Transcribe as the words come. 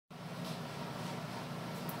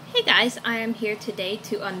Hey guys, I am here today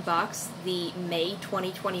to unbox the May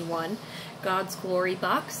 2021 God's Glory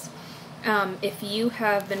box. If you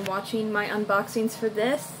have been watching my unboxings for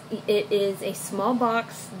this, it is a small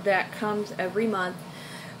box that comes every month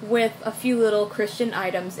with a few little Christian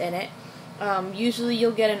items in it. Usually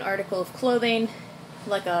you'll get an article of clothing,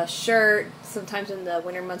 like a shirt. Sometimes in the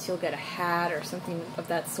winter months you'll get a hat or something of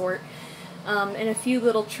that sort. And a few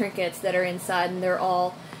little trinkets that are inside, and they're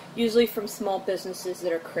all usually from small businesses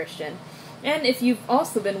that are Christian. And if you've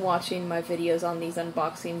also been watching my videos on these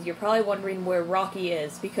unboxings, you're probably wondering where Rocky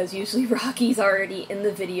is, because usually Rocky's already in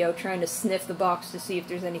the video trying to sniff the box to see if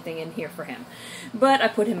there's anything in here for him. But I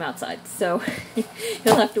put him outside, so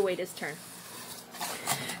he'll have to wait his turn.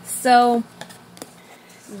 So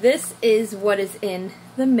this is what is in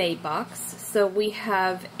the May box. So we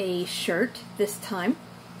have a shirt this time.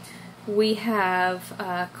 We have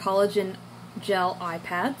collagen gel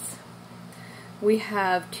iPads, we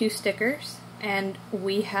have 2 stickers, and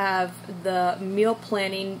we have the meal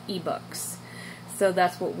planning ebooks. So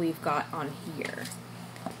that's what we've got on here.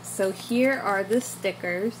 So here are the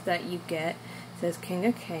stickers that you get. It says King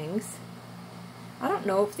of Kings. I don't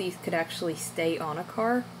know if these could actually stay on a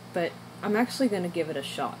car, but I'm actually going to give it a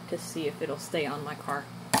shot to see if it'll stay on my car.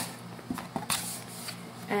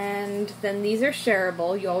 And then these are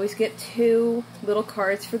shareable. You always get 2 little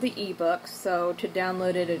cards for the ebook. So to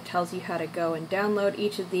download it, it tells you how to go and download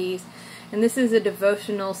each of these. And this is a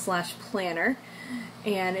devotional / planner,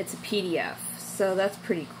 and it's a PDF. So that's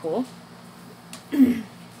pretty cool. Then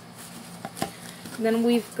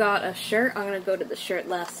we've got a shirt. I'm going to go to the shirt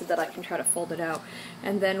last so that I can try to fold it out.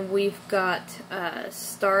 And then we've got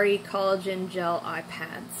Starry Collagen Gel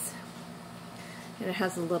iPads. And it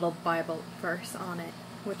has a little Bible verse on it,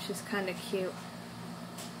 which is kind of cute.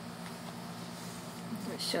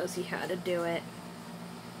 It shows you how to do it.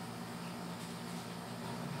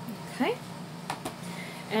 Okay.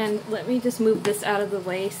 And let me just move this out of the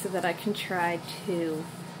way so that I can try to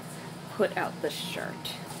put out the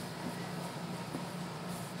shirt.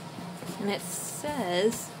 And it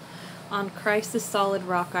says, "On Christ the solid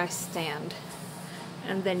rock I stand."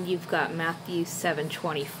 And then you've got Matthew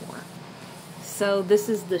 7:24. So this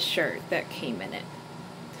is the shirt that came in it.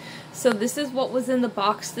 So this is what was in the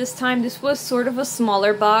box this time. This was sort of a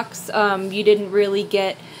smaller box. You didn't really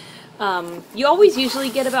get, you always usually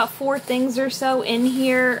get about 4 things or so in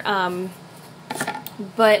here,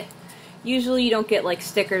 but usually you don't get like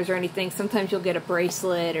stickers or anything. Sometimes you'll get a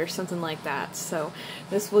bracelet or something like that. So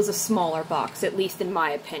this was a smaller box, at least in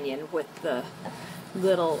my opinion, with the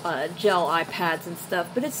little gel iPads and stuff,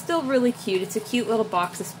 but it's still really cute. It's a cute little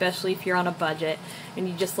box, especially if you're on a budget and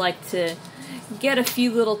you just like to get a few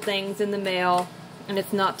little things in the mail and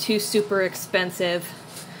it's not too super expensive.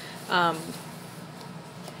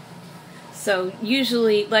 So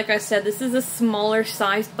usually, like I said, this is a smaller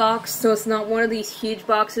sized box, so it's not one of these huge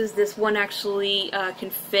boxes. This one actually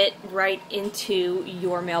can fit right into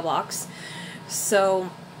your mailbox. So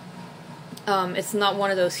it's not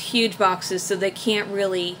one of those huge boxes, so they can't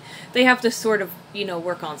really, they have to sort of, you know,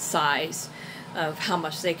 work on size of how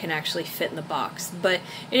much they can actually fit in the box. But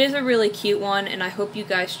it is a really cute one, and I hope you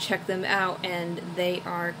guys check them out, and they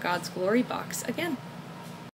are God's Glory box again.